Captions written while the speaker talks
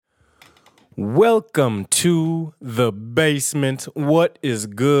Welcome to the basement. What is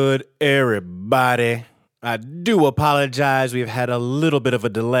good, everybody? I do apologize. We've had a little bit of a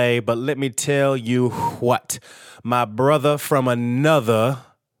delay, but let me tell you what. My brother from another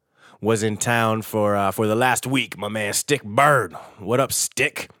was in town for the last week. My man Stickbird. What up,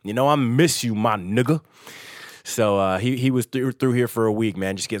 Stick? You know I miss you, my nigga. So he was through here for a week,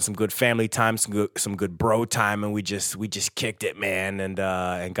 man. Just getting some good family time, some good bro time, and we just kicked it, man,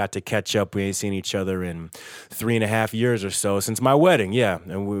 and got to catch up. We ain't seen each other in 3.5 years or so since my wedding, yeah.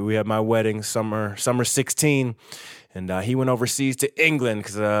 And we had my wedding summer 16, and he went overseas to England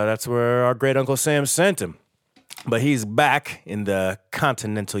because that's where our great Uncle Sam sent him. But he's back in the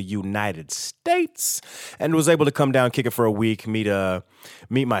continental United States and was able to come down, kick it for a week, meet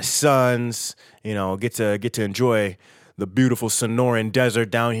my sons, you know, get to enjoy the beautiful Sonoran Desert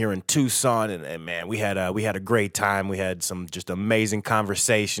down here in Tucson. And man, we had a great time. We had some just amazing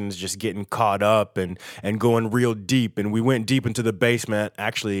conversations, just getting caught up and going real deep. And we went deep into the basement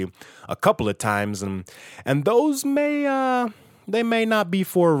actually a couple of times, and those may not be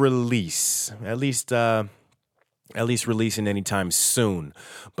for release, at least releasing anytime soon.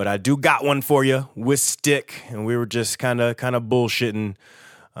 But I do got one for you with Stick, and we were just kind of bullshitting.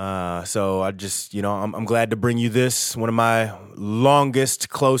 So I just, you know, I'm glad to bring you this, one of my longest,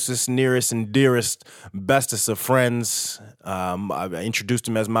 closest, nearest, and dearest, bestest of friends. I introduced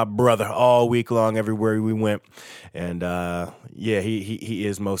him as my brother all week long, everywhere we went. And yeah, he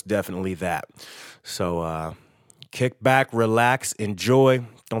is most definitely that. So kick back, relax, enjoy.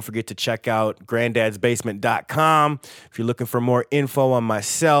 Don't forget to check out granddadsbasement.com if you're looking for more info on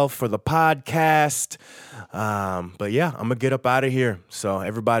myself for the podcast. But yeah, I'm going to get up out of here. So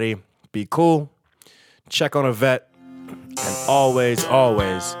everybody be cool, check on a vet, and always,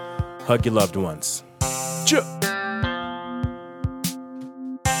 always hug your loved ones. Cheer.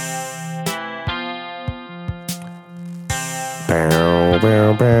 Bow,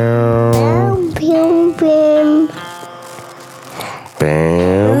 bow, bow. Bow, bow, bow.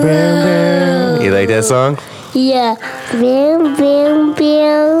 Bam, bam, bam. You like that song? Yeah. Bam, bam,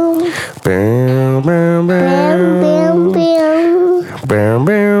 bam. Bam, bam, bam. Bam, bam, bam. Bam,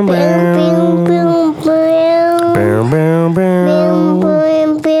 bam, bam. Bam, bam, bam. Bam, bam, bam.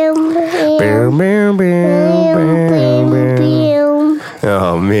 Bam, bam, bam. Bam, bam, bam. Bam, bam.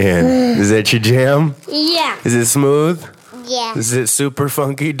 Oh, man. Is that your jam? Yeah. Is it smooth? Yeah. Is it super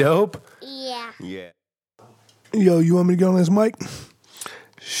funky dope? Yeah. Yeah. Yo, you want me to get on this mic?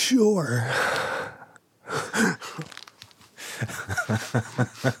 Sure. You're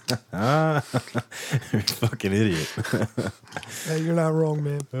a fucking idiot. Hey, you're not wrong,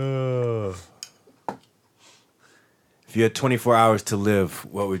 man. If you had 24 hours to live,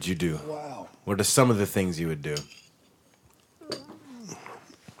 what would you do? Wow. What are some of the things you would do?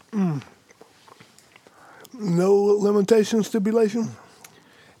 No limitation, stipulation?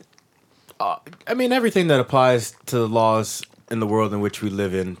 I mean, everything that applies to the laws in the world in which we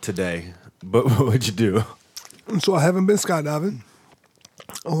live in today. But what would you do? So I haven't been skydiving.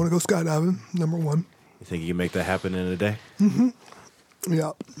 I want to go skydiving, number one. You think you can make that happen in a day? Mm-hmm.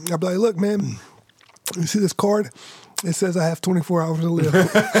 Yeah. I'll be like, look, man, you see this card? It says I have 24 hours to live.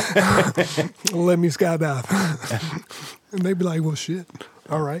 Let me skydive. And they'd be like, well, shit.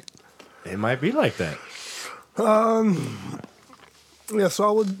 All right. It might be like that. Yeah, so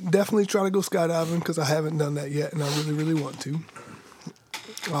I would definitely try to go skydiving because I haven't done that yet, and I really, really want to.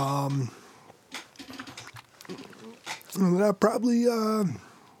 And then I probably,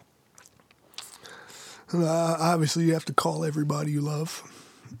 obviously you have to call everybody you love.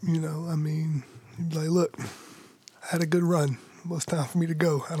 You know, I mean, you'd be like, look, I had a good run. Well, it's time for me to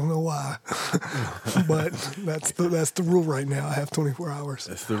go. I don't know why, but that's the rule right now. I have 24 hours.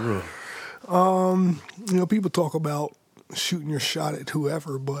 That's the rule. You know, people talk about shooting your shot at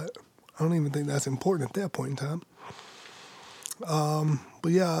whoever, but I don't even think that's important at that point in time.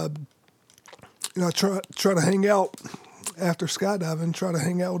 But yeah, you know, I try to hang out after skydiving, try to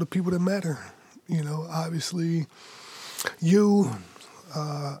hang out with the people that matter. You know, obviously you,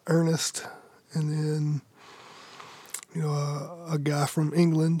 Ernest, and then, you know, a guy from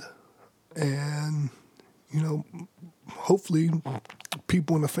England, and, you know, hopefully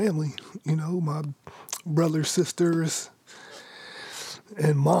people in the family, you know, my brothers, sisters,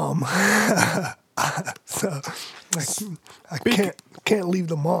 and mom. So I can't leave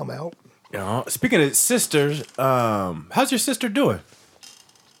the mom out. You know, speaking of sisters, how's your sister doing?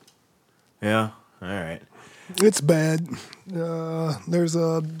 Yeah, all right. It's bad. There's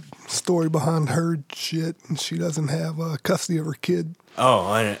a story behind her shit, and she doesn't have custody of her kid. Oh,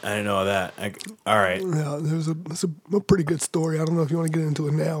 I didn't know that. All right. Yeah, it's a pretty good story. I don't know if you want to get into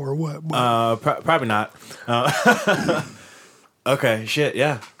it now or what. But. Probably not. Okay, shit,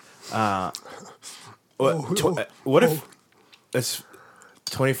 yeah. What if it's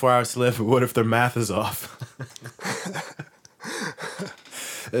 24 hours to live? But what if their math is off?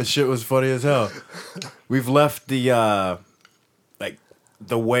 That shit was funny as hell. We've left the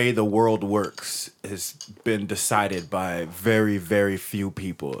the way the world works has been decided by very, very few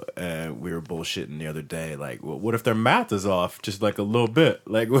people. And we were bullshitting the other day. Like, well, what if their math is off just like a little bit?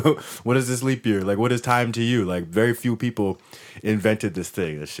 Like, what is this leap year? Like, what is time to you? Like, very few people invented this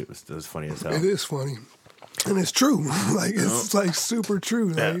thing. That shit was funny as hell. It is funny. And it's true. Like, it's like super true.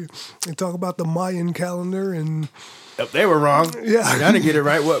 Like, they talk about the Mayan calendar and... They were wrong. Yeah. Like, I didn't get it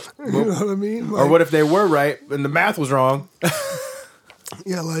right. What you know what I mean? Like, or what if they were right and the math was wrong?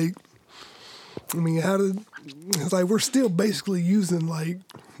 Yeah, like, I mean, it's like we're still basically using, like,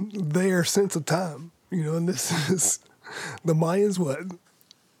 their sense of time, you know, and this is, the Mayans, what,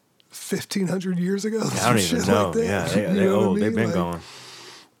 1,500 years ago? I don't even know. Like that. Yeah, You they know what I old. mean? They've been Like, going.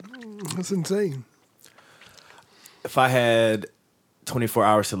 That's insane. If I had 24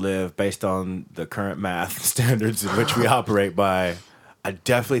 hours to live based on the current math standards in which we operate by, I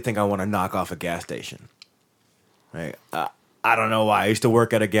definitely think I want to knock off a gas station. Right? I don't know why. I used to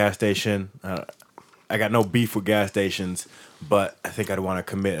work at a gas station. I got no beef with gas stations, but I think I'd want to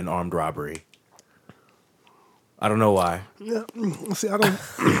commit an armed robbery. I don't know why. Yeah, see, I don't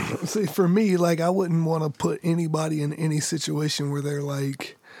see. For me, like, I wouldn't want to put anybody in any situation where they're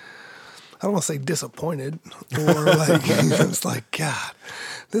like, I don't want to say disappointed or like, it's like, God,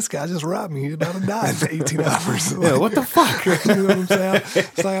 this guy just robbed me. He's about to die in 18 hours. Like, Yeah, what the fuck? you know what I'm saying?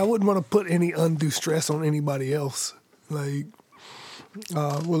 It's like I wouldn't want to put any undue stress on anybody else. Like,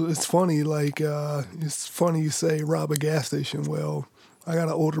 well, it's funny. Like, it's funny you say rob a gas station. Well, I got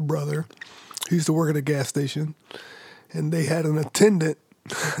an older brother. He used to work at a gas station, and they had an attendant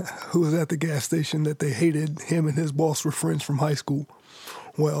who was at the gas station that they hated. Him and his boss were friends from high school.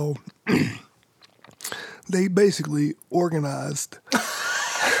 Well, they basically organized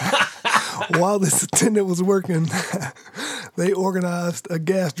while this attendant was working. They organized a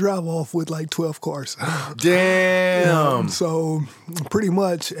gas drive-off with like 12 cars. Damn. So pretty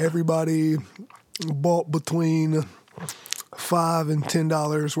much everybody bought between $5 and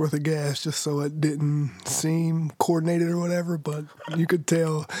 $10 worth of gas just so it didn't seem coordinated or whatever. But you could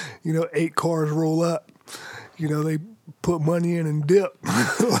tell, 8 cars roll up. They put money in and dip.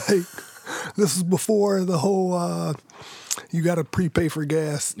 Like, this is before the whole you got to prepay for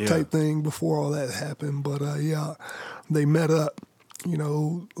gas type thing, before all that happened. But yeah, they met up,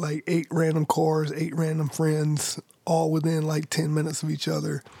 like 8 random cars, 8 random friends, all within like 10 minutes of each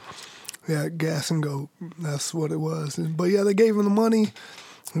other. Yeah, gas and go. That's what it was. But yeah, they gave him the money.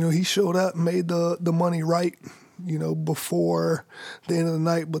 He showed up and made the money right, before the end of the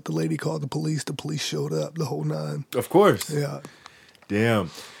night. But the lady called the police. The police showed up, the whole 9. Of course. Yeah.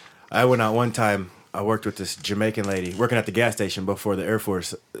 Damn. I went out one time. I worked with this Jamaican lady working at the gas station before the Air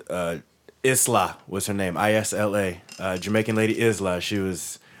Force. Isla was her name, Isla. Jamaican lady Isla. She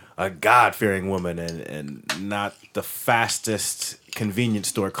was a God-fearing woman and not the fastest convenience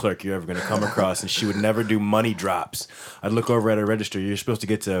store clerk you're ever going to come across. And she would never do money drops. I'd look over at her register. You're supposed to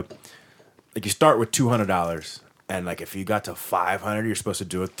get to, like, you start with $200. And, like, if you got to $500, you're supposed to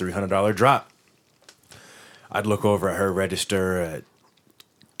do a $300 drop. I'd look over at her register at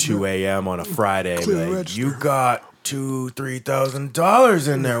 2 a.m. on a Friday. And be like, you got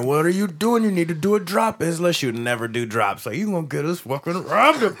 $2,000-$3,000 in there. What are you doing? You need to do a drop. Isla, you'd never do drops. Like, you gonna get us fucking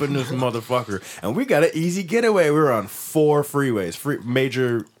robbed up in this motherfucker. And we got an easy getaway. We were on 4 freeways,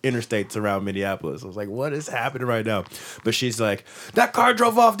 major interstates around Minneapolis. I was like, what is happening right now? But she's like, that car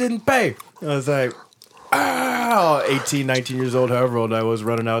drove off, didn't pay. I was like, 18, 19 years old, however old I was,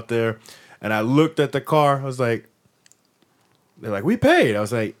 running out there. And I looked at the car. I was like, they're like, we paid. I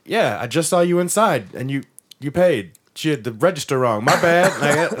was like, yeah, I just saw you inside, and you paid. She had the register wrong. My bad.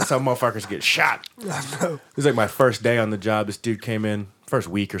 Like, that's how motherfuckers get shot. It was like my first day on the job. This dude came in, first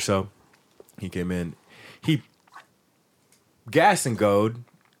week or so. He came in. He gas and go'd,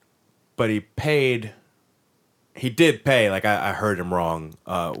 but he paid. He did pay. Like, I heard him wrong.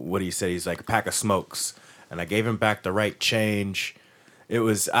 What he said, he's like, a pack of smokes. And I gave him back the right change. It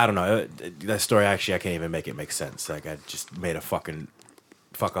was, I don't know. That story, actually, I can't even make it make sense. Like, I just made a fucking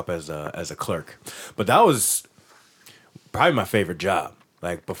fuck up as a clerk. But that was probably my favorite job.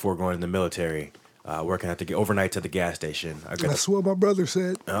 Like, before going in the military, working at the overnights at the gas station. That's what my brother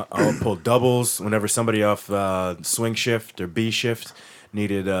said. I'll pull doubles whenever somebody off swing shift or B shift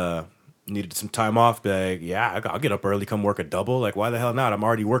needed some time off. Be like, yeah, I'll get up early, come work a double. Like, why the hell not? I'm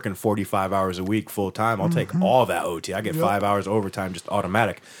already working 45 hours a week full time. I'll take all that OT. I get 5 hours overtime just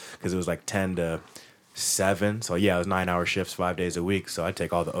automatic because it was like 10 to 7. So yeah, it was 9-hour shifts 5 days a week. So I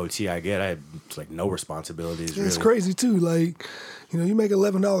take all the OT I get. I had like no responsibilities. It's really crazy too. Like, you make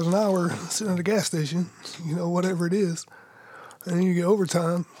 $11 an hour sitting at a gas station, whatever it is, and then you get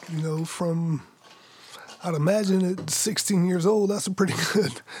overtime. From I'd imagine at 16 years old, that's a pretty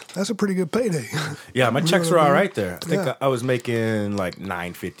good payday. Yeah, my checks were all right there. I think Yeah. I was making like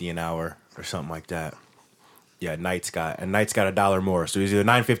 $9.50 an hour or something like that. Yeah, Knight's got $1 more, so it was either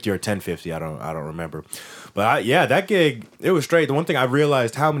 $9.50 or $10.50. I don't remember, but that gig, it was straight. The one thing I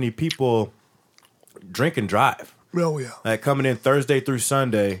realized, how many people drink and drive. Oh yeah. Like coming in Thursday through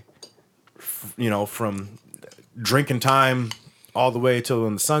Sunday, from drinking time all the way till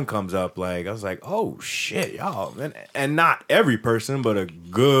when the sun comes up. Like, I was like, oh shit, y'all, and not every person, but a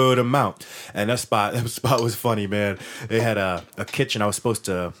good amount. And that spot was funny, man. They had a kitchen. I was supposed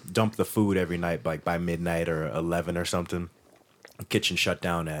to dump the food every night, like by midnight or 11 or something. The kitchen shut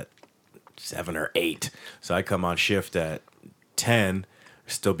down at 7 or 8, so I come on shift at 10.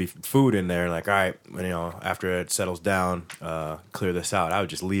 Still be food in there. Like, all right, after it settles down, clear this out. I would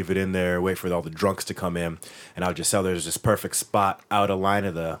just leave it in there, wait for all the drunks to come in, and I would just there's this perfect spot out of line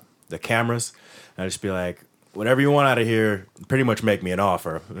of the cameras. And I'd just be like, whatever you want out of here, pretty much make me an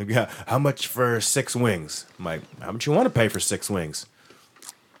offer. Like, how much for 6 wings? I'm like, how much you want to pay for 6 wings?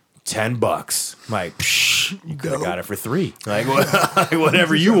 $10. I'm like, psh, you could have got it for 3. Like,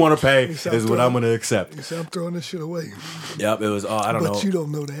 whatever you want to pay is what I'm going to accept. You say, I'm throwing this shit away. Yep, it was all, I don't know. But you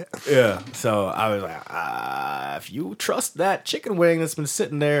don't know that. Yeah, so I was like, if you trust that chicken wing that's been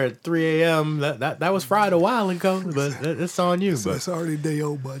sitting there at 3 a.m., that was fried a while ago, but it's on you. But It's already day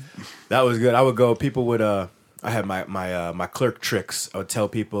old, bud. that was good. I would go, people would, I had my clerk tricks. I would tell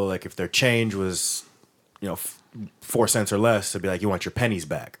people, like, if their change was, 4 cents or less, I'd be like, you want your pennies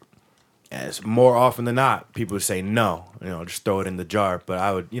back? As more often than not, people would say no, just throw it in the jar. But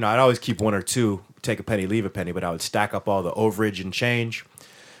I would, I'd always keep 1 or 2, take a penny, leave a penny. But I would stack up all the overage and change.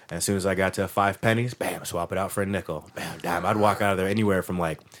 And as soon as I got to 5 pennies, bam, swap it out for a nickel. Bam, damn, I'd walk out of there anywhere from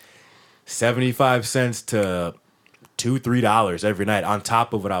like 75 cents to $2-3 every night, on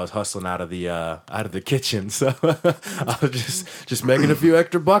top of what I was hustling out of the kitchen. So I was just making a few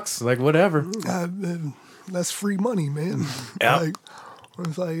extra bucks, like whatever. That's free money, man. Yep. Like,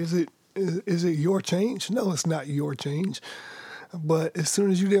 it's like, is it your change? No, it's not your change. But as soon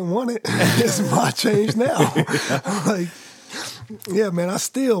as you didn't want it, it's my change now. Like, yeah, man, I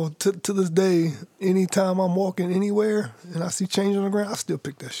still, to this day, anytime I'm walking anywhere and I see change on the ground, I still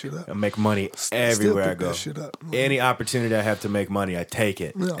pick that shit up. I make money everywhere I go. That shit up. Any opportunity I have to make money, I take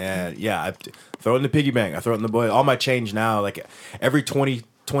it. Yeah. And yeah, I throw it in the piggy bank. I throw it in the boy. All my change now, like every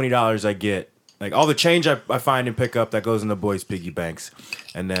 $20 I get, like all the change I find and pick up, that goes in the boys' piggy banks.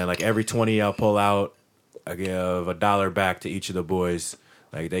 And then like every 20 I'll pull out, I give $1 back to each of the boys.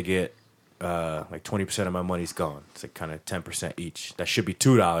 Like they get like 20% of my money's gone. It's like kind of 10% each. That should be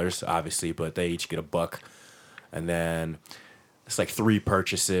 $2, obviously, but they each get $1. And then it's like 3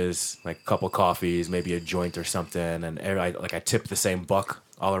 purchases, like a couple coffees, maybe a joint or something. And I tip the same $1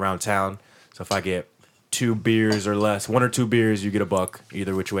 all around town. So if I get 2 beers or less, 1 or 2 beers, you get $1,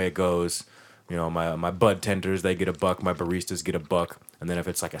 either which way it goes. My bud tenders, they get $1. My baristas get $1. And then if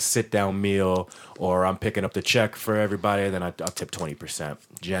it's like a sit-down meal or I'm picking up the check for everybody, then I'll tip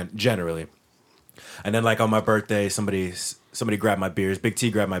 20%, generally. And then like on my birthday, somebody grabbed my beers. Big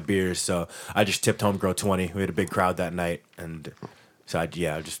T grabbed my beers, so I just tipped Homegirl 20. We had a big crowd that night, and so you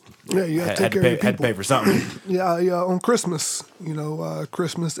had gotta to pay for something. Yeah, on Christmas,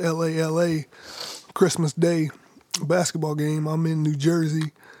 Christmas, LA, Christmas Day basketball game. I'm in New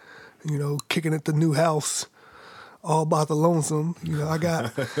Jersey. Kicking at the new house, all about the lonesome. I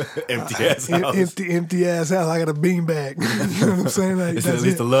got empty ass house. Empty ass house. I got a beanbag. You know what I'm saying? Like, Is it at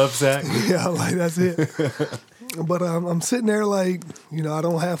least a love sack? Yeah, like that's it. But I'm sitting there like, I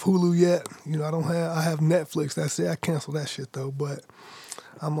don't have Hulu yet. I have Netflix. That's it. I canceled that shit though. But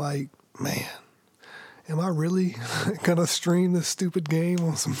I'm like, man, am I really gonna stream this stupid game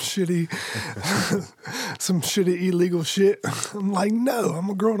on some shitty illegal shit? I'm like, no, I'm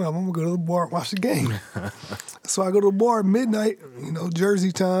a grown up. I'm gonna go to the bar and watch the game. So I go to the bar at midnight,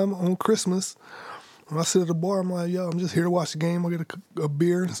 Jersey time on Christmas. When I sit at the bar, I'm like, yo, I'm just here to watch the game. I get a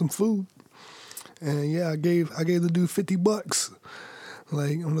beer and some food. And yeah, I gave the dude $50.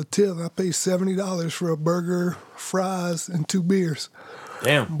 Like on the tip, I paid $70 for a burger, fries, and 2 beers.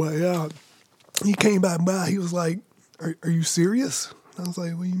 Damn. But yeah. he came back by. He was like, are you serious? I was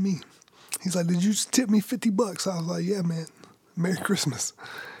like, what do you mean? He's like, did you just tip me $50? I was like, yeah, man. Merry Christmas.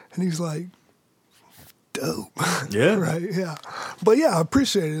 And he's like, dope. Yeah. Right, yeah. But yeah, I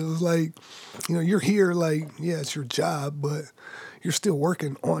appreciate it. It was like, you're here, like, yeah, it's your job, but you're still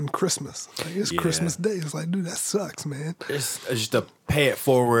working on Christmas. Like, it's Christmas Day. It's like, dude, that sucks, man. It's just a pay it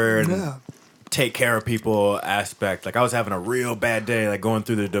forward, Yeah. take care of people aspect. Like I was having a real bad day, like going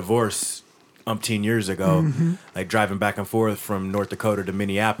through the divorce umpteen years ago, like driving back and forth from North Dakota to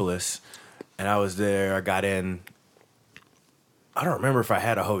Minneapolis. And I was there, I got in, I don't remember if I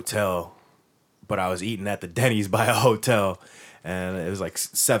had a hotel, but I was eating at the Denny's by a hotel. And it was like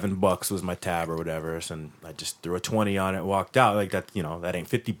 $7 was my tab or whatever. So I just threw a 20 on it, walked out. Like that, that ain't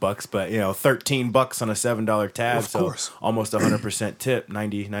 $50, but $13 on a $7 tab. Of course. So almost 100% tip,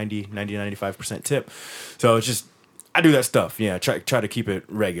 95% tip. So it's just, I do that stuff. Yeah. Try to keep it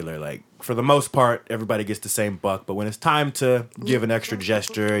regular. Like for the most part, everybody gets the same buck. But when it's time to give an extra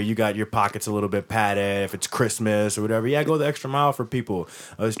gesture, you got your pockets a little bit padded. If it's Christmas or whatever, go the extra mile for people.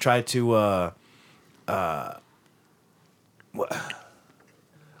 I always try to,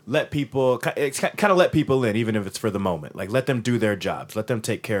 let people kind of let people in, even if it's for the moment. Like let them do their jobs, let them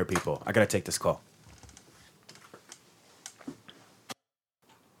take care of people. I gotta take this call.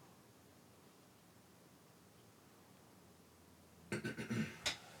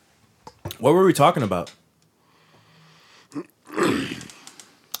 What were we talking about?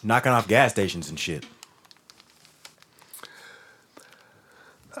 Knocking off gas stations and shit.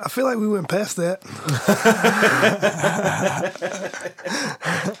 I feel like we went past that.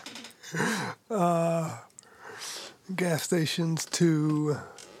 Gas stations to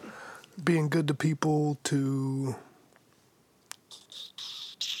being good to people to...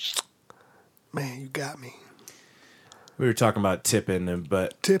 Man, you got me. We were talking about tipping,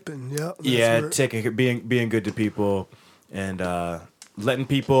 but Tipping, yep. being good to people and letting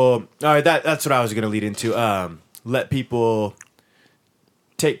people. All right, that's what I was going to lead into. Let people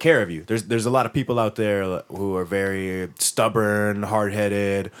take care of you. There's a lot of people out there who are very stubborn,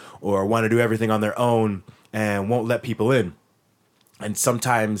 hard-headed, or want to do everything on their own and won't let people in. And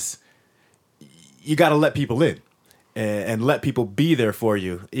sometimes you got to let people in and let people be there for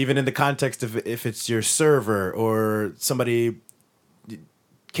you, even in the context of if it's your server or somebody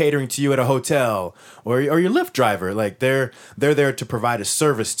catering to you at a hotel or your Lyft driver. Like they're there to provide a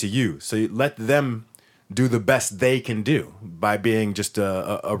service to you. So you let them do the best they can do by being just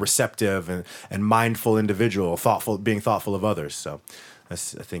a receptive and mindful individual, being thoughtful of others. So I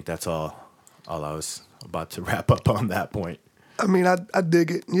think that's all I was about to wrap up on that point. I mean, I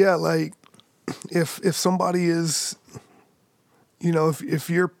dig it. Yeah, like if somebody is, if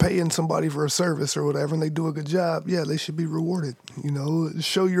you're paying somebody for a service or whatever and they do a good job, yeah, they should be rewarded.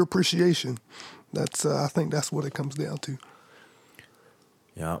 Show your appreciation. That's I think that's what it comes down to.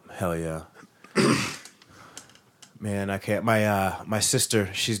 Yeah, hell yeah. Man, I can't. My sister,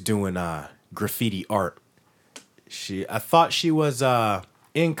 she's doing graffiti art. I thought she was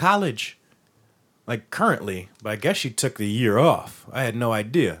in college, like currently, but I guess she took the year off. I had no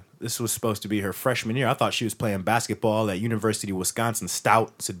idea. This was supposed to be her freshman year. I thought she was playing basketball at University of Wisconsin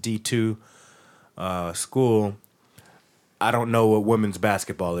Stout. It's a D2 school. I don't know what women's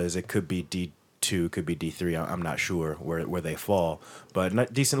basketball is. It could be D2, could be D3. I'm not sure where they fall.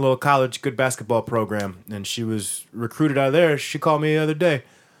 But decent little college, good basketball program. And she was recruited out of there. She called me the other day. I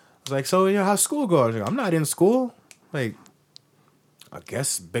was like, so, how's school going? Like, I'm not in school. Like, I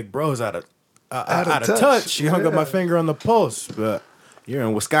guess big bro's out of touch. She hung up my finger on the pulse. But you're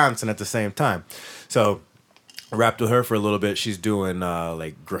in Wisconsin at the same time. So I rapped with her for a little bit. She's doing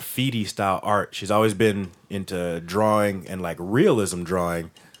like graffiti style art. She's always been into drawing and like realism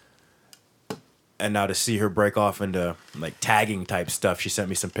drawing. And now to see her break off into like tagging type stuff, she sent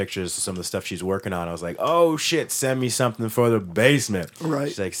me some pictures of some of the stuff she's working on. I was like, oh shit, send me something for the basement. Right.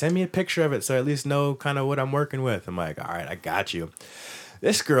 She's like, send me a picture of it so I at least know kind of what I'm working with. I'm like, all right, I got you.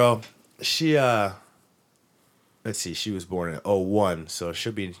 This girl, she let's see, she was born in 2001, so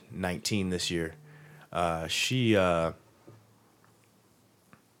she'll be 19 this year. She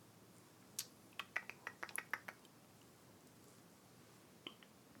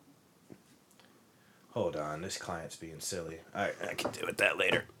hold on, this client's being silly. I can deal with that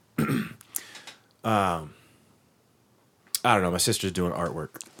later. I don't know. My sister's doing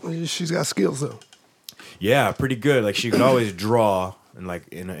artwork. She's got skills though. Yeah, pretty good. Like she could always draw in like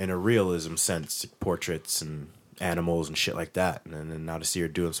in a realism sense, portraits and animals and shit like that. And then now to see her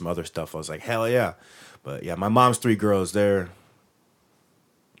doing some other stuff, I was like, hell yeah. But yeah, my mom's 3 girls. They're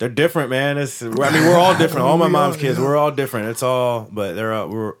different, man. We're all different. All my mom's kids, we're all different. It's all, but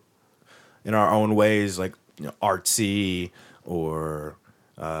in our own ways, like artsy or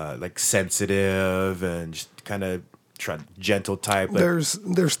like sensitive and just kind of gentle type. But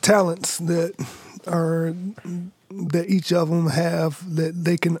There's talents that each of them have that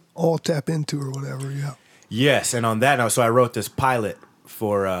they can all tap into or whatever. Yeah. yes, and on that note, so I wrote this pilot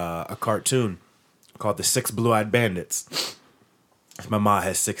for a cartoon called The Six Blue-Eyed Bandits. My mom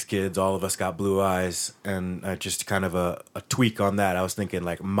has 6 kids. All of us got blue eyes, and just kind of a tweak on that. I was thinking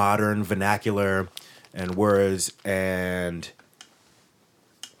like modern vernacular and words and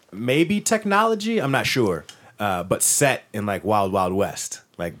maybe technology. I'm not sure, but set in like Wild Wild West,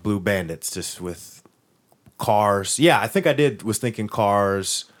 like Blue Bandits, just with cars. Yeah, I think was thinking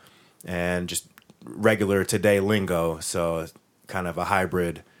cars and just regular today lingo. So kind of a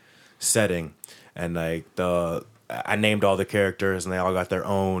hybrid setting, and like I named all the characters, and they all got their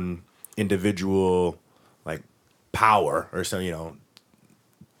own individual like power or something.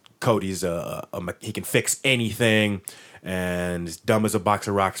 Cody's he can fix anything, and he's dumb as a box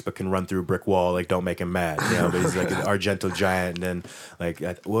of rocks, but can run through a brick wall. Like, don't make him mad, But he's like an Argento giant. And then like,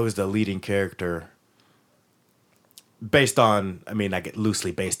 what was the leading character? Based on, like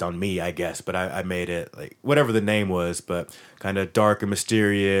loosely based on me, I guess, but I made it like whatever the name was, but kind of dark and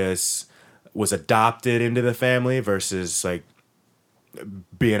mysterious. Was adopted into the family versus like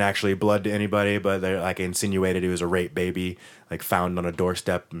being actually blood to anybody, but they like insinuated he was a rape baby, like found on a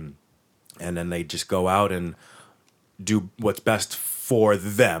doorstep, and then they just go out and do what's best for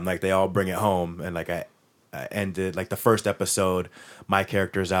them. Like they all bring it home, and like I ended like the first episode, my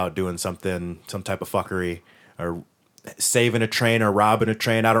character's out doing some type of fuckery or saving a train or robbing a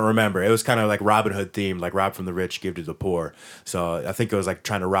train. I don't remember. It was kind of like Robin Hood themed, like rob from the rich, give to the poor. So I think it was like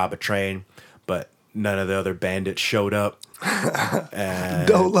trying to rob a train, but none of the other bandits showed up. And,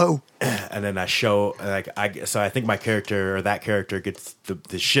 Dolo. And then so I think my character or that character gets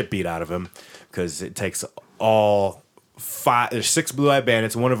the shit beat out of him because it takes all 5. There's 6 blue-eyed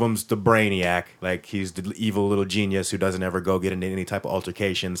bandits. One of them's the brainiac, like he's the evil little genius who doesn't ever go get into any type of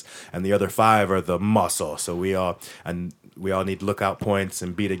altercations, and the other 5 are the muscle. So we all need lookout points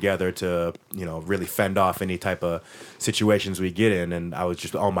and be together to really fend off any type of situations we get in. And I was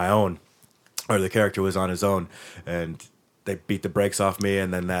just on my own, or the character was on his own, and they beat the brakes off me,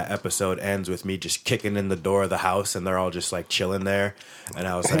 and then that episode ends with me just kicking in the door of the house, and they're all just like chilling there, and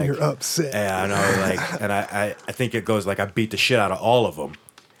I was And like, you're upset. Yeah, I know, like, and I think it goes like I beat the shit out of all of them,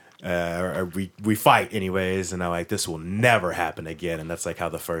 or we fight anyways, and I'm like, this will never happen again, and that's like how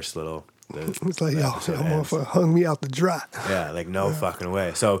the first little. It's like, yo, that motherfucker hung me out to dry. Yeah, like no fucking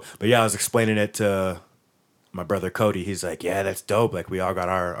way. So, but yeah, I was explaining it to my brother Cody. He's like, yeah, that's dope. Like we all got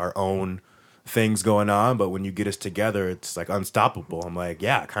our own things going on, but when you get us together, it's like unstoppable. I'm like,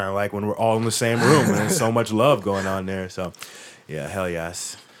 yeah, kind of like when we're all in the same room and there's so much love going on there. So yeah, hell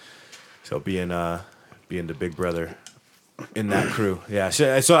yes. So being the big brother in that crew, yeah.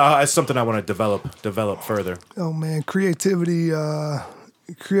 So it's something I want to develop further. Oh man, creativity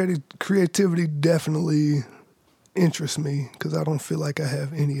definitely interests me because I don't feel like I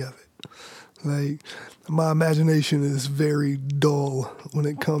have any of it. Like my imagination is very dull when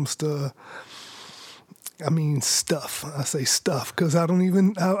it comes to stuff. I say stuff because I don't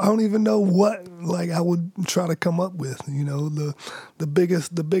even know what like I would try to come up with. The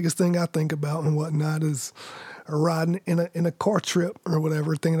biggest thing I think about and whatnot is riding in a car trip or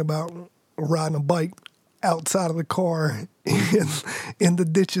whatever, thinking about riding a bike outside of the car in the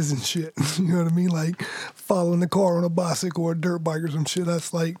ditches and shit. You know what I mean? Like following the car on a bicycle or a dirt bike or some shit.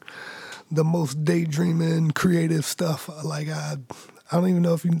 That's like the most daydreaming, creative stuff. Like I don't even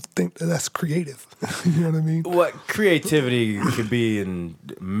know if you think that's creative. You know what I mean? What creativity could be in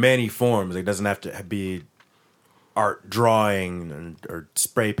many forms. It doesn't have to be art drawing or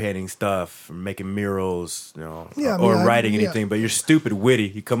spray painting stuff, or making murals, or writing anything. But you're stupid witty.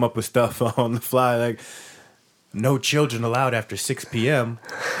 You come up with stuff on the fly, like no children allowed after 6 p.m.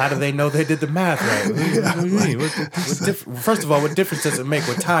 How do they know they did the math right? What do you mean? First of all, what difference does it make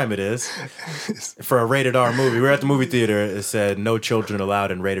what time it is for a rated R movie? We're at the movie theater. It said no children allowed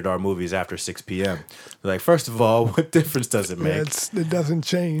in rated R movies after 6 p.m. Like, first of all, what difference does it make? It doesn't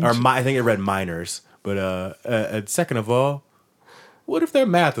change. Or I think it read minors. But second of all, what if their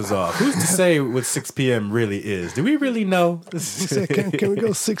math is off? Who's to say what 6 p.m. really is? Do we really know? He said, can we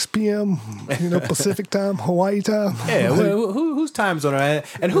go 6 p.m., Pacific time, Hawaii time? Yeah, whose time zone are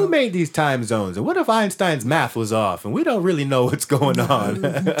and who made these time zones? And what if Einstein's math was off and we don't really know what's going on?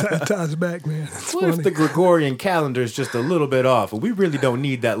 Ties back, man. What if the Gregorian calendar is just a little bit off and we really don't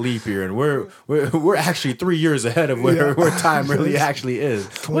need that leap year and we're actually 3 years ahead of where time really actually is?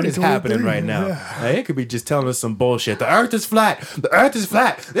 What is happening right now? Yeah. Like, it could be just telling us some bullshit. The earth is flat. The Earth is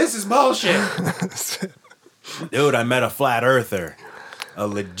flat. This is bullshit. Dude, I met a flat earther, a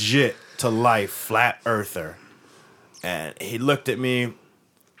legit to life flat earther, and he looked at me,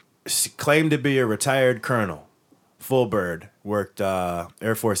 claimed to be a retired colonel, full bird, worked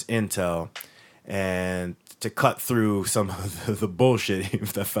Air Force Intel, and to cut through some of the bullshit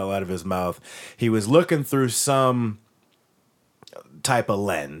that fell out of his mouth, he was looking through some type of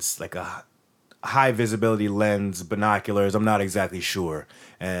lens, like a high visibility lens, binoculars, I'm not exactly sure,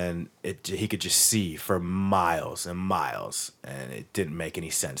 and he could just see for miles and miles, and it didn't make any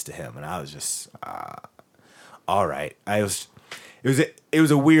sense to him, and I was just all right. It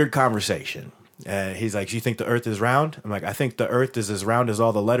was a weird conversation. And he's like, "You think the Earth is round?" I'm like, "I think the Earth is as round as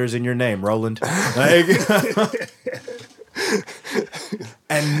all the letters in your name, Roland." Like,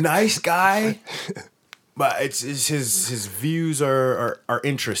 and nice guy, but it's his views are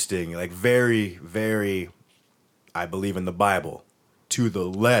interesting. Like very, very. I believe in the Bible to the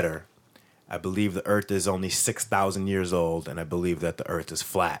letter. I believe the Earth is only 6,000 years old, and I believe that the Earth is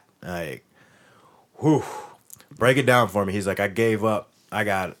flat. Like, whew. Break it down for me. He's like, "I gave up. I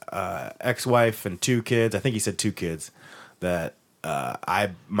got ex-wife and 2 kids. I think he said 2 kids. That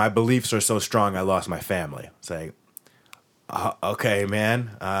my beliefs are so strong, I lost my family." It's like, okay,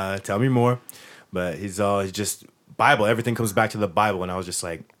 man, tell me more. But he's just Bible. Everything comes back to the Bible, and I was just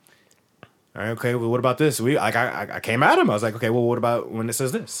like, all right, okay, well, what about this? I came at him. I was like, okay, well, what about when it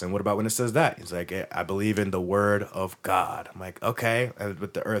says this? And what about when it says that? He's like, I believe in the word of God. I'm like, okay,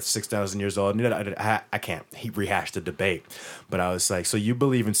 with the earth 6,000 years old, I can't rehash the debate. But I was like, so you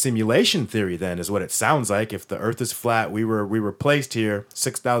believe in simulation theory then, is what it sounds like. If the earth is flat, we were placed here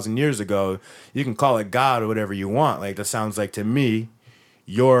 6,000 years ago. You can call it God or whatever you want. Like, that sounds like, to me,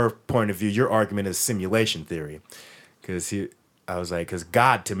 your point of view, your argument is simulation theory. I was like, because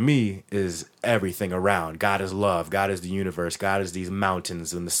God to me is everything around. God is love. God is the universe. God is these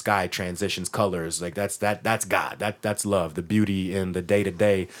mountains and the sky transitions colors. Like that's God. That's love. The beauty in the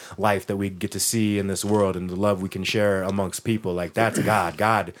day-to-day life that we get to see in this world and the love we can share amongst people. Like that's God.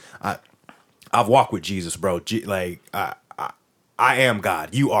 God. I've walked with Jesus, bro. I am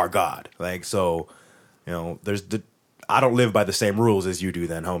God. You are God. Like, so, I don't live by the same rules as you do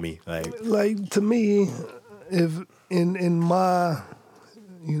then, homie. Like to me, if in my,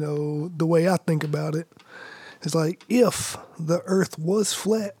 the way I think about it, it's like if the Earth was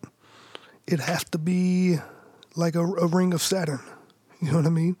flat, it'd have to be like a ring of Saturn. You know what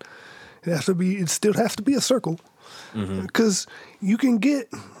I mean? It'd still have to be a circle. Because you can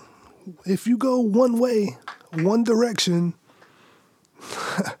if you go one way, one direction,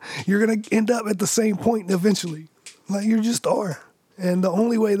 you're going to end up at the same point eventually. Like you just are. And the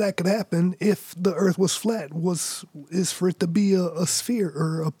only way that could happen if the Earth was flat is for it to be a sphere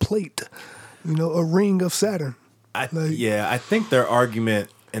or a plate, a ring of Saturn. I think their argument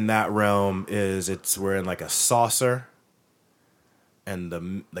in that realm is we're in like a saucer, and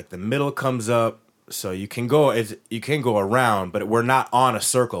the middle comes up, so you can go around, but we're not on a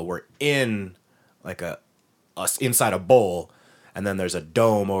circle. We're in like inside a bowl, and then there's a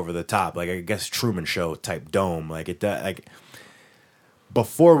dome over the top, like I guess Truman Show type dome,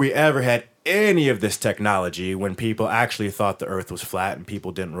 before we ever had any of this technology, when people actually thought the Earth was flat and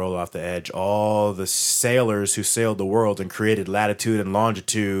people didn't roll off the edge, all the sailors who sailed the world and created latitude and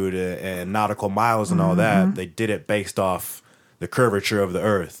longitude and nautical miles and all that, they did it based off the curvature of the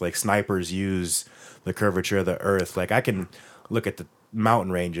Earth. Like snipers use the curvature of the Earth. Like I can look at the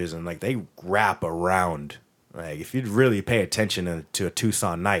mountain ranges and like they wrap around. Like if you'd really pay attention to a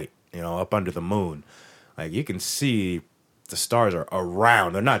Tucson night, up under the moon, like you can see the stars are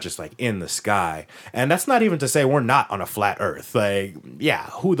around. They're not just like in the sky. And that's not even to say we're not on a flat Earth. Like, yeah,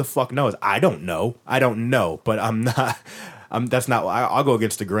 who the fuck knows? I don't know. But I'll go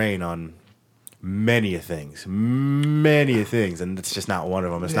against the grain on many things. And it's just not one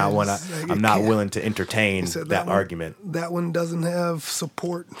of them. It's not one I'm not willing to entertain that argument. That one doesn't have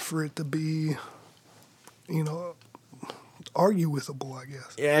support for it to be, arguable, I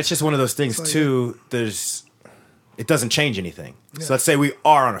guess. Yeah, it's just one of those things too. It doesn't change anything. Yeah. So let's say we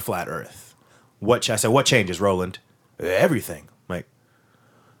are on a flat Earth. What changes, Roland? Everything. Like,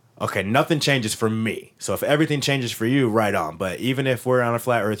 okay, nothing changes for me. So if everything changes for you, right on. But even if we're on a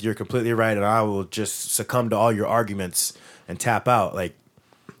flat Earth, you're completely right, and I will just succumb to all your arguments and tap out. Like,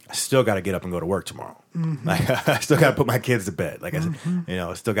 I still got to get up and go to work tomorrow. Like, I still got to put my kids to bed. Like, I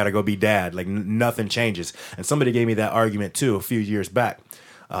still got to go be dad. Like, nothing changes. And somebody gave me that argument too a few years back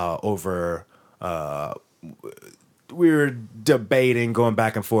over. We were debating, going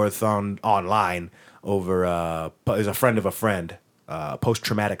back and forth online over. There's a friend of a friend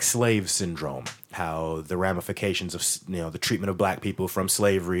post-traumatic slave syndrome, how the ramifications of the treatment of black people from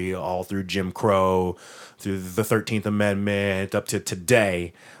slavery all through Jim Crow, through the 13th Amendment up to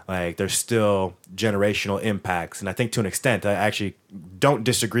today, like there's still generational impacts. And I think to an extent, I actually don't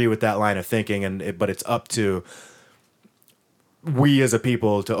disagree with that line of thinking, but it's up to we as a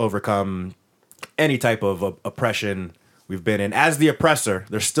people to overcome any type of oppression we've been in. As the oppressor,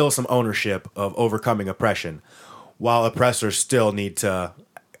 there's still some ownership of overcoming oppression, while oppressors still need to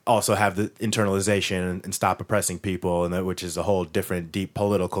also have the internalization and stop oppressing people, and which is a whole different deep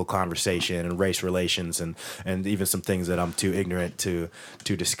political conversation and race relations and even some things that I'm too ignorant to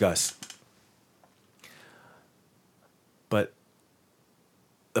discuss. But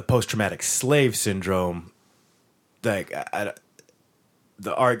the post-traumatic slave syndrome, like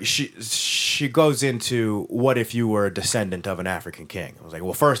she goes into what if you were a descendant of an African king. I was like,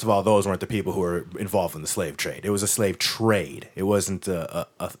 well, first of all, those weren't the people who were involved in the slave trade. It was a slave trade. It wasn't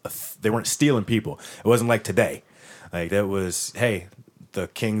they weren't stealing people. It wasn't like today. Like that was, hey, the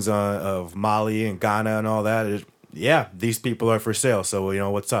kings of Mali and Ghana and all that. Yeah, these people are for sale. So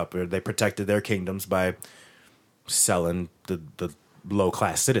what's up? They protected their kingdoms by selling the low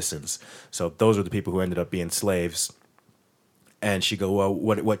class citizens. So those are the people who ended up being slaves. And she go, well,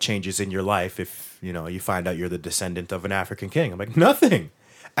 what changes in your life if, you find out you're the descendant of an African king? I'm like, nothing.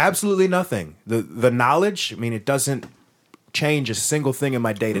 Absolutely nothing. The knowledge, it doesn't change a single thing in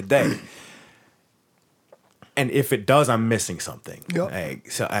my day to day. And if it does, I'm missing something. Yep.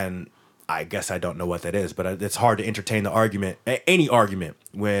 And I guess I don't know what that is, but it's hard to entertain the argument, any argument,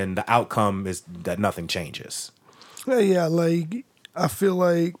 when the outcome is that nothing changes. Yeah, like, I feel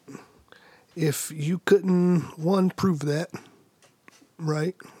like if you couldn't, prove that,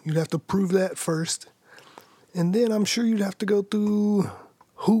 right? You'd have to prove that first. And then I'm sure you'd have to go through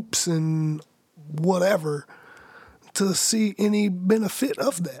hoops and whatever to see any benefit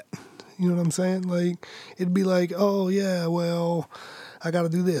of that. You know what I'm saying? Like, it'd be like, oh, yeah, well, I got to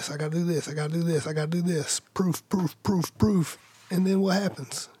do this. I got to do this. I got to do this. I got to do this. Proof, proof, proof, proof. And then what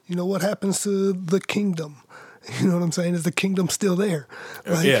happens? What happens to the kingdom? You know what I'm saying? Is the kingdom still there?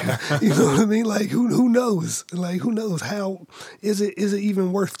 Like, yeah. You know what I mean? Like, who knows? Like, who knows? How is it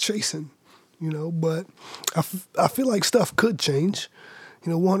even worth chasing? But I feel like stuff could change,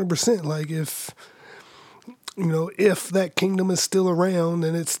 100%. Like, if that kingdom is still around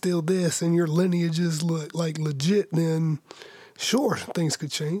and it's still this and your lineage is like legit, then sure, things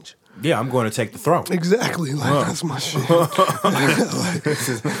could change. Yeah, I'm going to take the throne. Exactly. Like, that's my shit.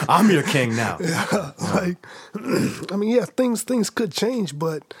 I'm your king now. Yeah, like, things could change,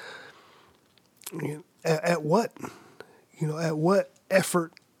 but at what? At what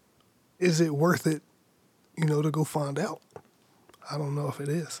effort is it worth it, to go find out? I don't know if it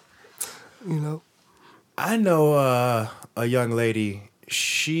is, I know a young lady,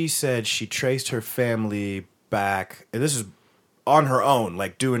 she said she traced her family back, and this is on her own,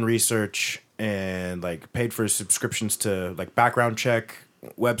 like doing research and like paid for subscriptions to like background check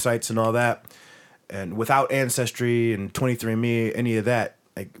websites and all that. And without Ancestry and 23andMe, any of that,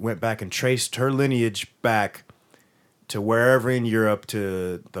 I went back and traced her lineage back to wherever in Europe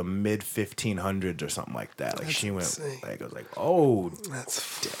to the mid 1500s or something like that. Like, that's she went, insane. Like, I was like, oh,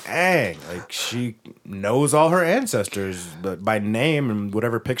 that's dang. Like, she knows all her ancestors by name and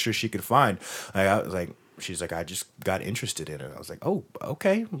whatever picture she could find. Like, I was like, she's like, I just got interested in it. I was like, oh,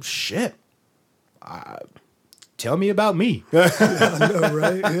 okay, shit. Tell me about me. Yeah, I know,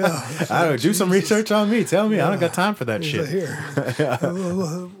 right? Yeah. I don't do some research on me. Tell me. Yeah. I don't got time for that shit. Here.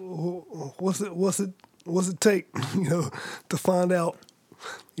 What's it take, to find out,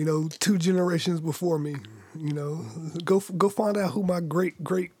 2 generations before me? Go find out who my great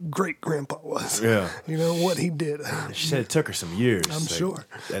grandpa was. Yeah. What he did. She said it took her some years. I'm sure.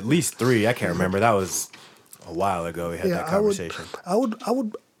 At least 3. I can't remember. That was a while ago. We had that conversation.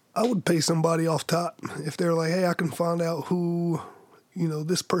 I would pay somebody off top if they're like, hey, I can find out who,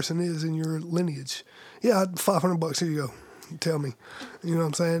 this person is in your lineage. Yeah, $500. Here you go. Tell me. You know what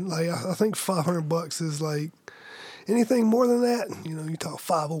I'm saying? Like, I think $500 is like, anything more than that, you talk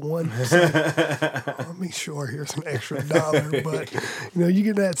 501. Sure, here's an extra $1. But, you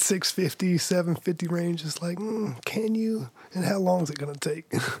get that $650, $750 range. It's like, can you? And how long is it going to take?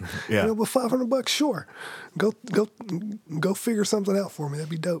 Yeah. But $500, sure. Go figure something out for me. That'd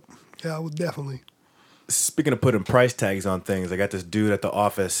be dope. Yeah, I would definitely. Speaking of putting price tags on things, I got this dude at the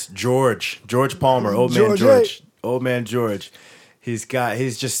office, George Palmer, Old Man George. He's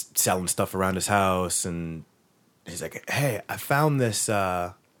just selling stuff around his house, and he's like, hey, I found this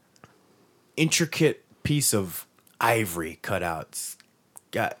intricate piece of ivory cut out. It's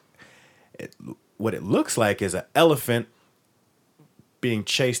got what it looks like is an elephant being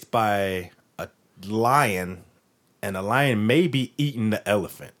chased by a lion, and a lion may be eating the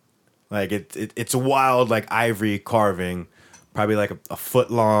elephant. Like it's a wild, like ivory carving, probably like a foot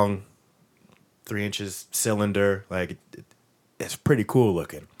long, 3 inches cylinder. Like it's pretty cool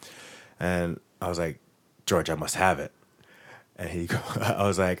looking. And I was like, George, I must have it. And I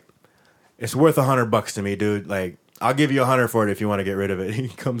was like, it's worth $100 to me, dude. Like, I'll give you $100 for it if you want to get rid of it. He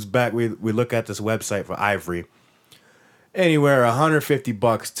comes back. We look at this website for ivory. Anywhere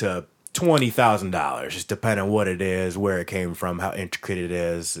 $150 to $20,000, just depending on what it is, where it came from, how intricate it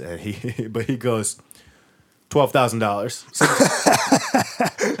is. And he goes, $12,000.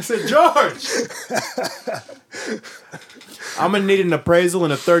 I said, George, I'm gonna need an appraisal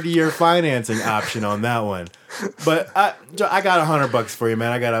and a 30-year financing option on that one. But I got $100 for you,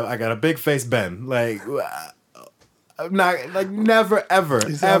 man. I got a big face Ben. Like, I'm not, like, never ever.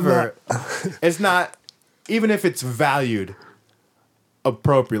 It's not, even if it's valued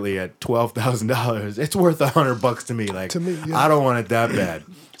appropriately at $12,000, it's worth $100 to me. Like, To me, yeah. I don't want it that bad.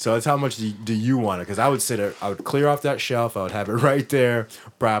 So it's how much do you want it? Because I would I would clear off that shelf. I would have it right there,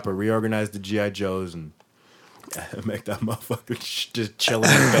 proper, reorganize the GI Joes, and make that motherfucker just chill in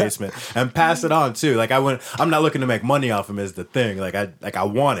the basement and pass it on too. Like I'm not looking to make money off him is the thing. Like I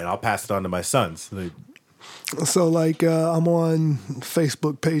want it. I'll pass it on to my sons. Like, So like I'm on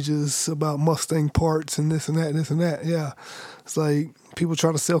Facebook pages about Mustang parts and this and that and this and that. Yeah, it's like people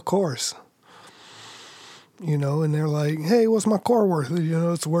try to sell cars, you know, and they're like, "Hey, what's my car worth?" You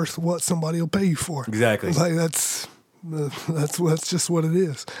know, it's worth what somebody will pay you for. Exactly. It's like that's just what it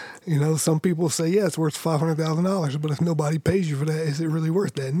is. You know, some people say, yeah, it's worth $500,000, but if nobody pays you for that, is it really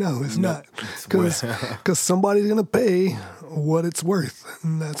worth that? No, it's not. Because somebody's going to pay what it's worth,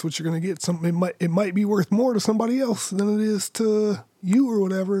 and that's what you're going to get. It might be worth more to somebody else than it is to you or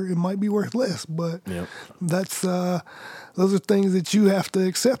whatever. It might be worth less, but that's those are things that you have to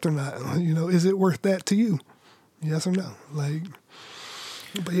accept or not. You know, is it worth that to you? Yes or no? Like,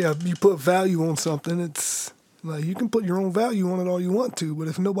 but yeah, you put value on something, it's like you can put your own value on it all you want to, but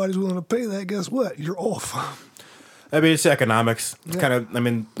if nobody's willing to pay that, guess what? You're off. I mean, it's economics. It's kind of, I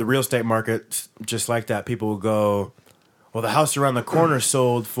mean, the real estate market, just like that. People will go, well, the house around the corner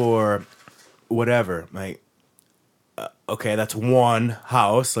sold for whatever. Like, okay, that's one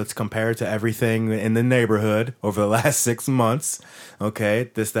house. Let's compare it to everything in the neighborhood over the last 6 months.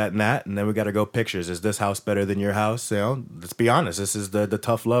 Okay, this, that, and that. And then we got to go pictures. Is this house better than your house? You know, let's be honest. This is the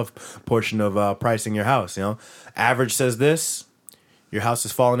tough love portion of pricing your house. You know, average says this. Your house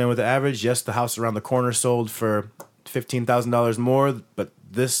is falling in with the average. Yes, the house around the corner sold for $15,000 more, but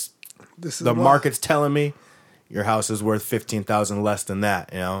this is the market's telling me your house is worth $15,000 less than that.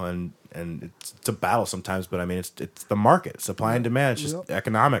 You know, and it's a battle sometimes, but I mean, it's the market, supply and demand. It's just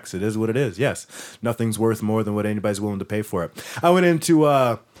economics. It is what it is. Yes, nothing's worth more than what anybody's willing to pay for it. I went into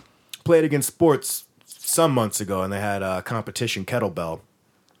Play It Against Sports some months ago, and they had a competition kettlebell,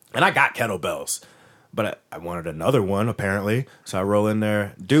 and I got kettlebells, but I wanted another one apparently. So I roll in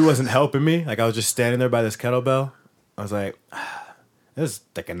there. Dude wasn't helping me. Like I was just standing there by this kettlebell. I was like, this is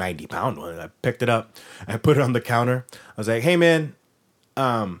like a 90-pound one. And I picked it up. I put it on the counter. I was like, hey man,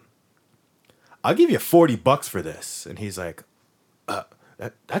 I'll give you $40 for this. And he's like,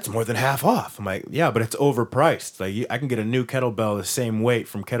 that's more than half off. I'm like, yeah, but it's overpriced. Like I can get a new kettlebell the same weight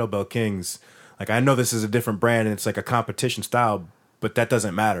from Kettlebell Kings. Like I know this is a different brand and it's like a competition style, but that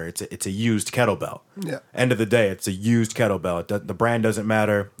doesn't matter. It's a used kettlebell. Yeah. End of the day, it's a used kettlebell. The brand doesn't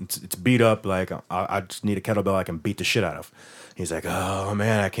matter. It's beat up. Like I just need a kettlebell I can beat the shit out of. He's like, oh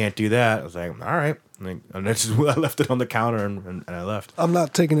man, I can't do that. I was like, all right. And I left it on the counter and I left. I'm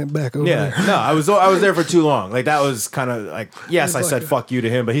not taking it back over there. No, I was there for too long. Like that was kind of like, yes, I said fuck you to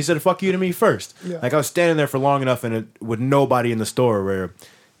him, but he said fuck you to me first. Yeah. Like I was standing there for long enough with nobody in the store where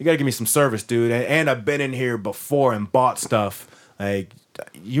you got to give me some service, dude. And I've been in here before and bought stuff. Like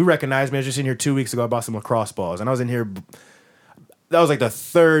you recognize me. I was just in here 2 weeks ago. I bought some lacrosse balls, and I was in here. That was like the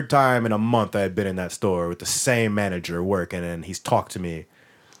third time in a month I had been in that store with the same manager working, and he's talked to me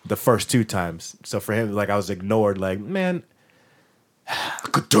the first 2 times. So for him, like I was ignored. Like, man,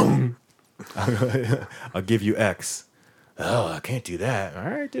 I'll give you X. Oh, I can't do that. All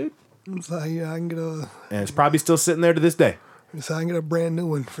right, dude. It's like, yeah, I can get and it's probably still sitting there to this day. So I can get a brand new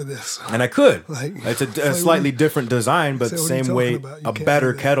one for this. And I could. Like, it's a slightly different design, but same weight, a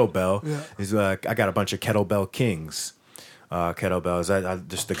better kettlebell. Yeah. Is I got a bunch of Kettlebell Kings kettlebells. I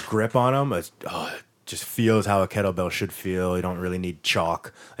just the grip on them, it just feels how a kettlebell should feel. You don't really need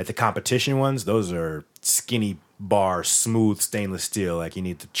chalk. Like the competition ones, those are skinny bar, smooth stainless steel. Like you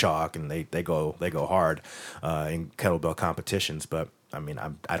need the chalk, and they go hard in kettlebell competitions. But I mean,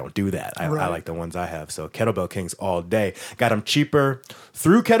 I don't do that. I Right. like the ones I have. So Kettlebell Kings all day. Got them cheaper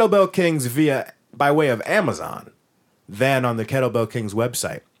through Kettlebell Kings by way of Amazon than on the Kettlebell Kings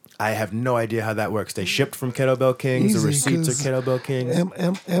website. I have no idea how that works. They shipped from Kettlebell Kings. The Easy, receipts are 'cause Kettlebell Kings.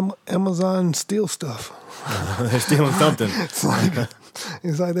 Amazon steals stuff. They're stealing something. It's like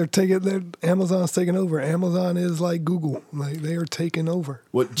Amazon's taking over. Amazon is like Google. Like they are taking over.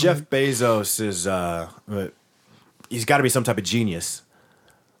 What Jeff Bezos is, he's got to be some type of genius.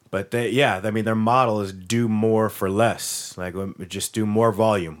 But I mean, their model is do more for less. Like just do more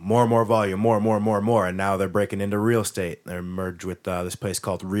volume, more volume, more. And now they're breaking into real estate. They're merged with this place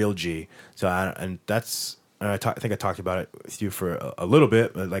called Real G. So I think I talked about it with you for a little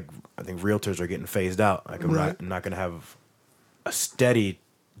bit. But like I think realtors are getting phased out. Like I'm not going to have a steady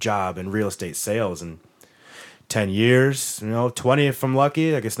job in real estate sales in 10 years. 20 if I'm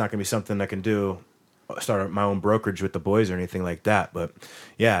lucky. Like it's not going to be something I can do. Start my own brokerage with the boys or anything like that. But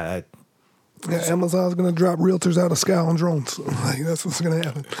yeah, Amazon's going to drop realtors out of sky on drones. Like that's what's going to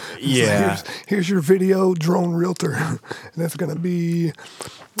happen. It's Yeah. like, here's your video drone realtor, and that's going to be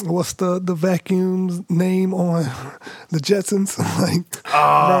what's the vacuum's name on the Jetsons? Like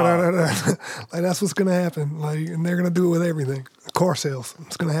that's what's going to happen. Like, and they're going to do it with everything. Car sales.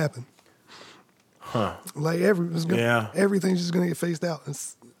 It's going to happen. Huh. Like everything's just going to get phased out.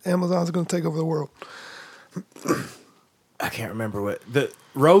 Amazon's going to take over the world. I can't remember what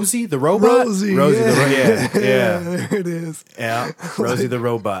Rosie the robot. Rosie, yeah. There it is. Yeah, Rosie the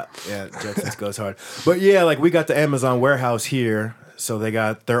robot. Yeah, Jetsons goes hard. But yeah, like we got the Amazon warehouse here, so they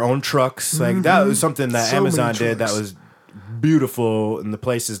got their own trucks. Like that was something that So many Amazon did that trucks. was beautiful in the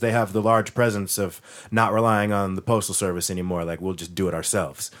places they have the large presence of not relying on the postal service anymore. Like we'll just do it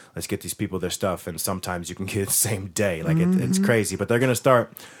ourselves. Let's get these people their stuff, and sometimes you can get it the same day. Like it's crazy. But they're gonna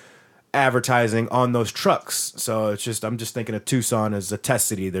start advertising on those trucks. So I'm just thinking of Tucson as a test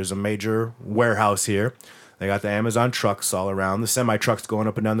city. There's a major warehouse here. They got the Amazon trucks all around, the semi trucks going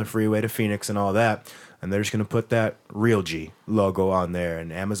up and down the freeway to Phoenix and all that. And they're just gonna put that Real G logo on there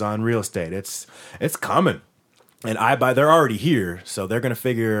and Amazon real estate. It's coming. And they're already here, so they're going to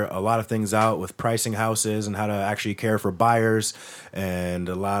figure a lot of things out with pricing houses and how to actually care for buyers. And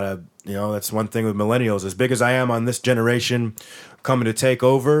a lot of, that's one thing with millennials. As big as I am on this generation coming to take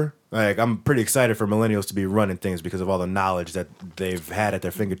over, like I'm pretty excited for millennials to be running things because of all the knowledge that they've had at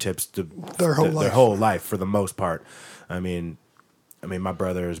their fingertips Their whole life for the most part. I mean, my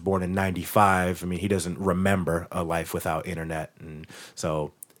brother is born in 95. I mean, he doesn't remember a life without internet. And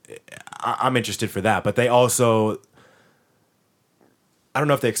so I'm interested for that, but they also, I don't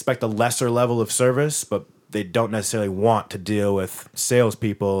know if they expect a lesser level of service, but they don't necessarily want to deal with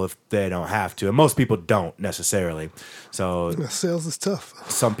salespeople if they don't have to, and most people don't necessarily. So Sales is tough.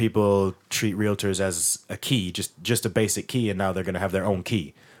 some people treat realtors as a key, just a basic key, and now they're going to have their own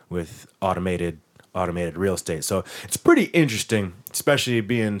key with automated real estate. So it's pretty interesting, especially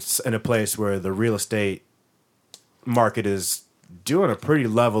being in a place where the real estate market is doing a pretty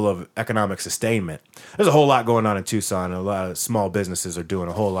level of economic sustainment. There's a whole lot going on in Tucson. A lot of small businesses are doing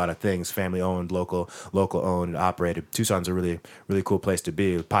a whole lot of things, family owned, local owned, operated. Tucson's a really, really cool place to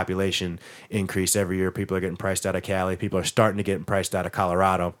be. Population increase every year. People are getting priced out of Cali. People are starting to get priced out of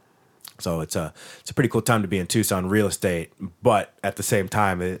Colorado. So it's a pretty cool time to be in Tucson real estate. But at the same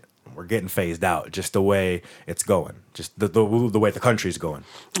time, we're getting phased out just the way it's going, just the way the country's going.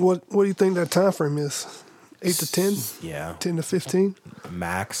 What do you think that time frame is? 8 to 10? Yeah. 10 to 15?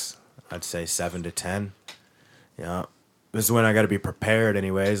 Max, I'd say 7 to 10. Yeah. This is when I got to be prepared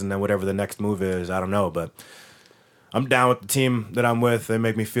anyways, and then whatever the next move is, I don't know, but I'm down with the team that I'm with. They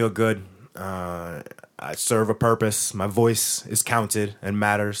make me feel good. I serve a purpose. My voice is counted and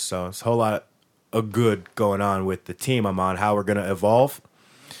matters, so it's a whole lot of good going on with the team I'm on. How we're going to evolve,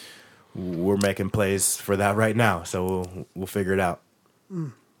 we're making plays for that right now, so we'll figure it out.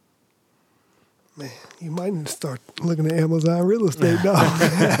 Man, you might need to start looking at Amazon real estate, dog.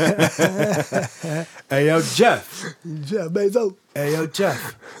 Hey, yo, Jeff. Jeff Bezos. Hey, yo,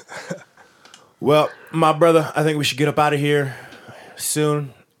 Jeff. Well, my brother, I think we should get up out of here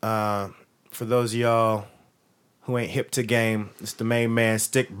soon. For those of y'all who ain't hip to game, it's the main man,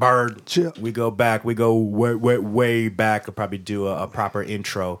 Stickbird. Chip. We go back. We go way back. I'll probably do a proper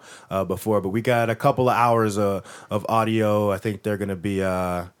intro before, but we got a couple of hours of audio. I think they're going to be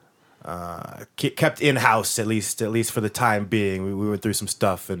kept in house at least for the time being. We went through some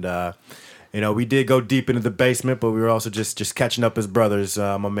stuff, and we did go deep into the basement, but we were also just catching up as brothers.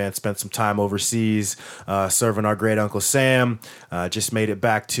 My man spent some time overseas serving our great Uncle Sam. Just made it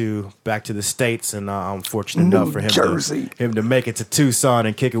back to the States, and I'm fortunate enough for him to make it to Tucson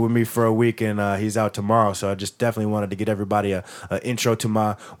and kick it with me for a week, and he's out tomorrow. So I just definitely wanted to get everybody a intro to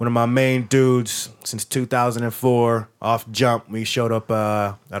one of my main dudes since 2004. Off jump, we showed up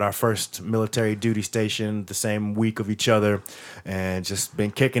at our first military duty station the same week of each other, and just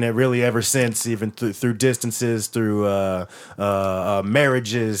been kicking it really ever since, even through distances, through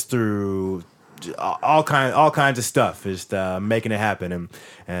marriages, through all kinds of stuff. Just making it happen,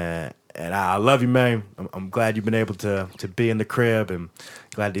 and I love you, man. I'm glad you've been able to be in the crib, and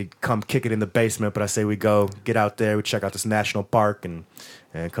glad to come kick it in the basement. But I say we go get out there, we check out this national park, and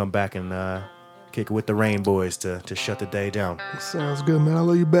come back and kick it with the Rain Boys to shut the day down. Sounds good, man. I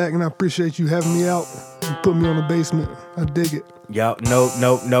love you back, and I appreciate you having me out and putting me on the basement. I dig it. Yo, no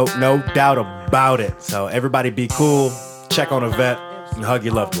doubt about it. So everybody be cool, check on a vet, and hug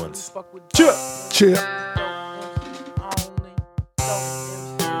your loved ones. Cheer. Cheer.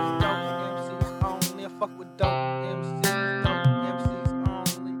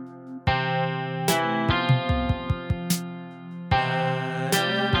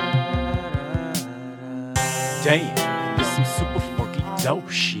 Damn, this some super funky dope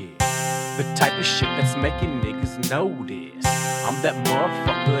shit. The type of shit that's making niggas know this. I'm that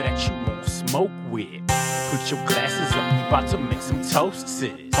motherfucker that you won't smoke with. Put your glasses up, we about to make some toasts.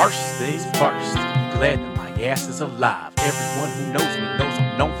 First things first, I'm glad that my ass is alive. Everyone who knows me knows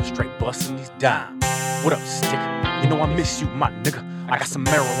I'm known for straight busting these dimes. What up, Sticker? You know I miss you, my nigga. I got some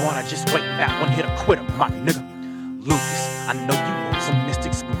marijuana just waiting out, one hit a quitter, my nigga. Lucas, I know you want some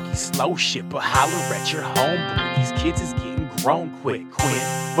mystic, spooky, slow shit, but holler at your homeboy. These kids is getting grown quick. Quinn,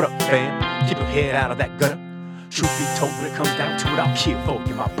 what up, fam? Keep your head out of that gutter. Truth be told, when it comes down to it, I'll kill for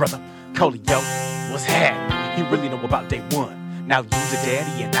you, my brother. Colio, what's happening? You really know about day one. Now you's a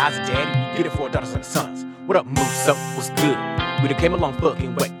daddy and I's a daddy. We get it for our daughters and sons. What up, Muso? What's good? We done came a long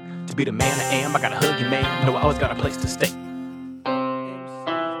fucking way. To be the man I am, I gotta hug you, man. You know I always got a place to stay.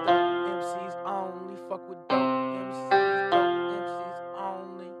 MCs only fuck with dope.